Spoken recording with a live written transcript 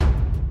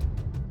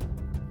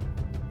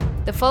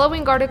The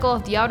following article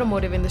of the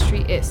automotive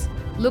industry is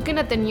Looking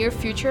at the Near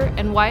Future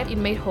and Why It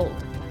May Hold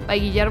by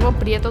Guillermo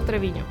Prieto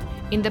Treviño,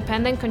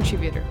 independent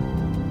contributor.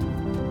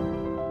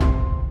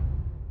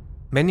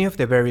 Many of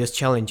the various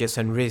challenges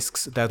and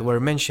risks that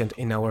were mentioned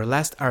in our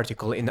last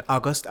article in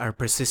August are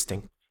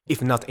persisting,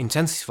 if not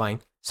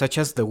intensifying, such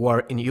as the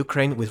war in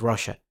Ukraine with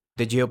Russia,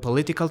 the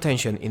geopolitical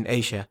tension in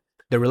Asia,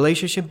 the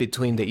relationship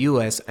between the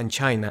US and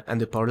China, and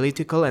the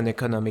political and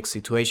economic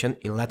situation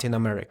in Latin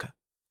America.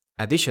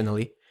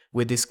 Additionally,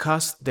 we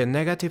discussed the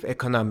negative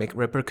economic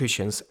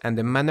repercussions and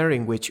the manner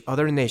in which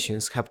other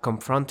nations have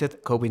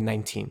confronted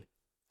COVID-19.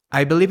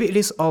 I believe it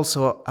is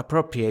also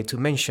appropriate to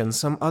mention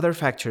some other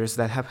factors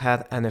that have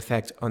had an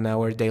effect on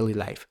our daily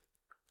life.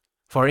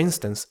 For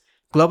instance,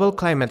 global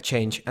climate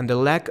change and the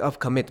lack of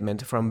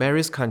commitment from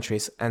various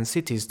countries and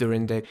cities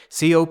during the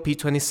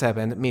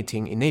COP27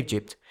 meeting in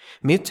Egypt,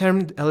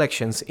 midterm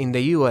elections in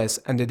the US,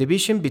 and the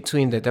division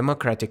between the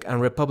Democratic and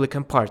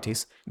Republican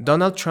parties,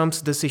 Donald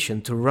Trump's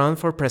decision to run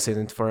for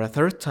president for a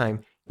third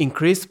time,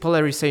 increased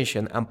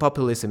polarization and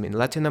populism in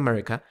Latin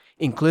America,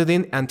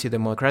 including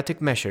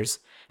anti-democratic measures,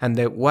 and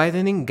the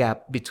widening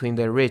gap between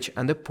the rich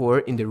and the poor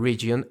in the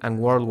region and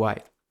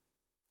worldwide.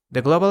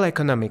 The global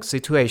economic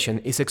situation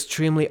is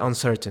extremely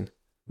uncertain.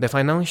 The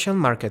financial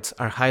markets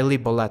are highly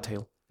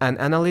volatile, and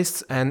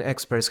analysts and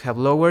experts have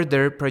lowered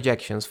their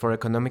projections for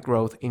economic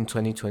growth in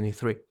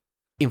 2023.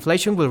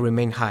 Inflation will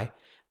remain high,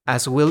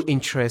 as will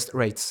interest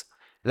rates,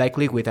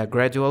 likely with a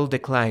gradual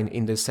decline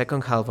in the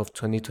second half of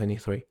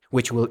 2023,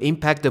 which will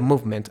impact the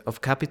movement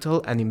of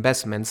capital and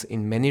investments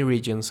in many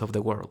regions of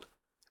the world.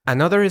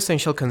 Another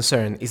essential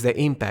concern is the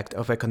impact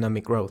of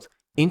economic growth,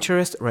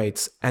 interest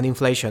rates, and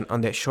inflation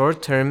on the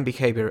short-term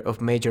behavior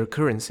of major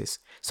currencies,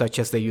 such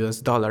as the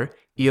US dollar,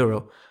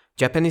 euro,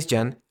 Japanese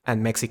yen,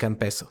 and Mexican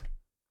peso.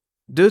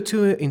 Due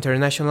to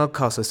international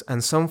causes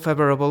and some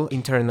favorable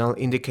internal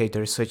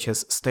indicators such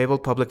as stable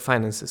public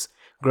finances,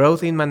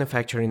 growth in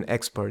manufacturing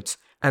exports,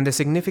 and the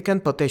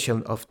significant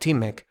potential of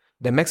TMEC,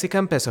 the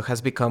Mexican peso has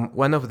become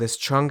one of the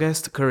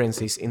strongest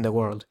currencies in the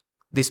world.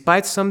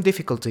 Despite some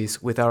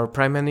difficulties with our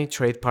primary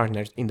trade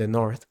partners in the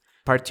north,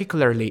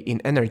 particularly in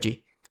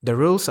energy, the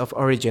rules of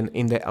origin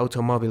in the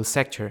automobile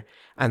sector,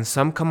 and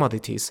some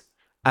commodities,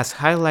 as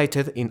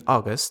highlighted in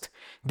August,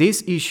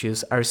 these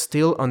issues are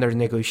still under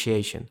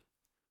negotiation.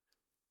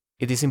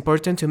 It is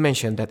important to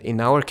mention that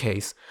in our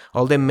case,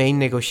 all the main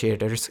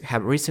negotiators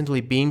have recently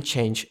been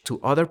changed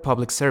to other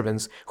public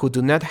servants who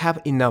do not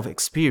have enough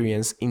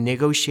experience in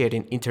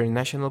negotiating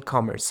international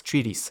commerce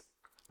treaties.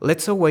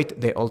 Let's await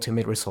the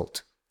ultimate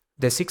result.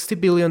 The $60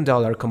 billion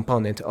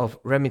component of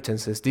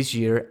remittances this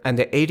year and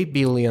the $80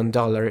 billion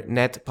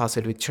net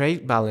positive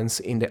trade balance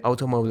in the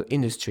automobile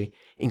industry,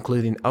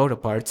 including auto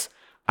parts,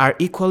 are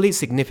equally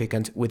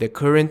significant with the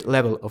current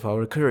level of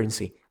our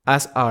currency,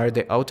 as are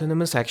the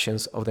autonomous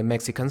actions of the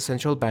Mexican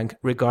Central Bank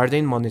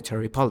regarding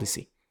monetary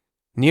policy.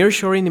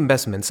 Nearshoring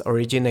investments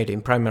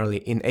originating primarily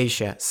in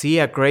Asia see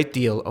a great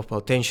deal of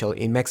potential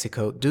in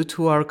Mexico due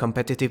to our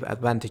competitive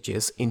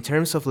advantages in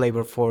terms of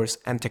labor force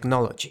and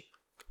technology.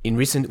 In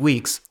recent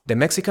weeks, the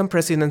Mexican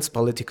president's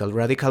political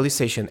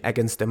radicalization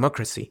against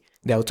democracy,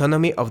 the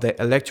autonomy of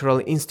the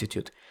Electoral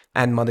Institute,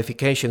 and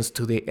modifications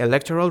to the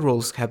electoral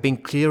rules have been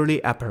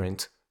clearly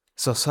apparent.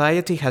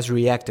 Society has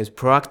reacted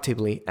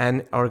proactively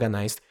and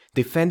organized,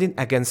 defending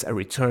against a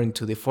return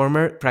to the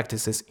former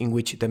practices in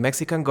which the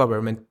Mexican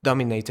government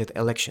dominated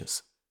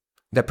elections.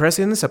 The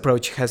president's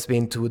approach has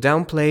been to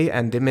downplay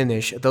and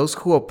diminish those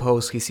who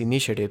oppose his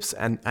initiatives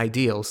and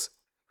ideals.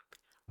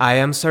 I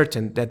am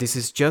certain that this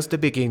is just the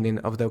beginning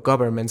of the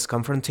government's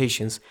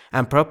confrontations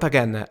and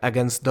propaganda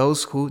against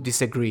those who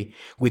disagree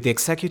with the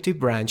executive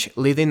branch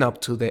leading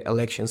up to the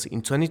elections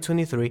in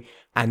 2023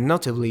 and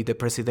notably the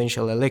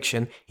presidential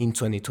election in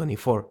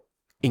 2024.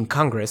 In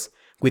Congress,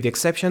 with the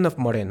exception of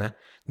Morena,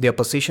 the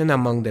opposition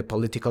among the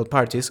political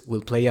parties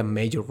will play a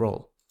major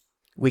role.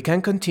 We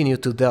can continue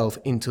to delve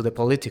into the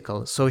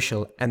political,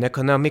 social, and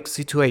economic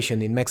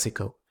situation in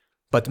Mexico,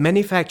 but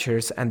many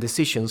factors and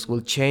decisions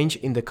will change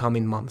in the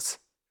coming months.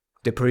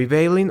 The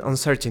prevailing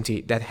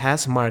uncertainty that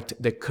has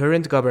marked the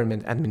current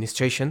government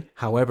administration,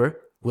 however,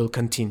 will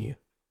continue.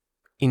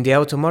 In the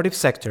automotive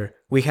sector,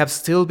 we have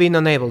still been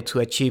unable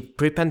to achieve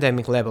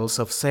pre-pandemic levels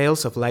of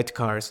sales of light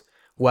cars,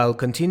 while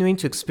continuing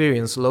to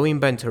experience low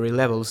inventory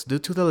levels due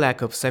to the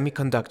lack of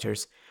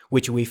semiconductors,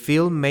 which we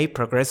feel may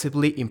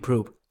progressively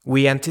improve.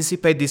 We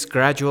anticipate this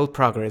gradual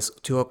progress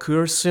to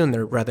occur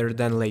sooner rather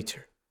than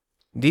later.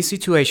 This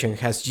situation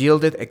has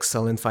yielded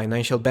excellent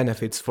financial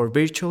benefits for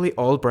virtually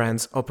all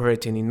brands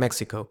operating in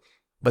Mexico,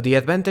 but the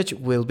advantage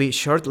will be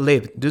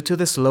short-lived due to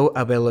the slow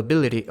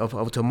availability of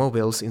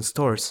automobiles in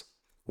stores.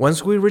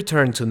 Once we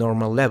return to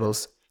normal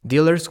levels,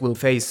 dealers will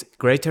face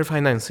greater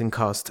financing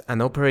costs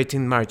and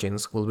operating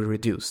margins will be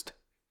reduced.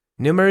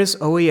 Numerous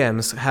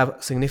OEMs have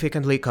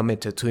significantly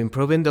committed to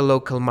improving the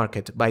local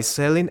market by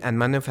selling and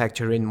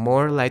manufacturing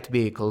more light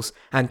vehicles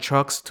and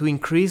trucks to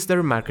increase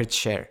their market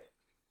share.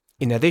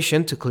 In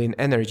addition to clean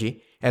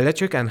energy,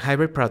 electric and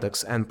hybrid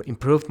products and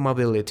improved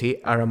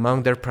mobility are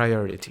among their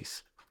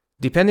priorities.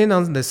 Depending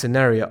on the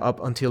scenario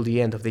up until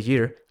the end of the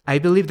year, I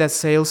believe that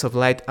sales of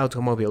light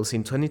automobiles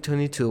in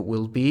 2022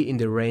 will be in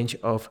the range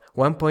of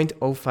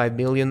 1.05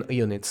 million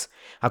units,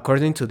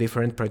 according to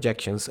different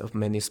projections of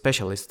many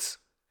specialists.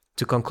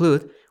 To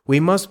conclude, we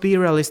must be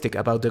realistic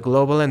about the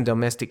global and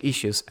domestic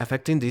issues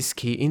affecting this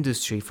key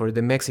industry for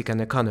the Mexican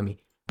economy,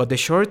 but the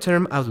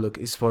short-term outlook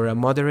is for a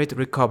moderate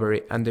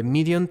recovery and the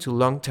medium to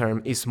long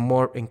term is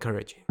more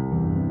encouraging.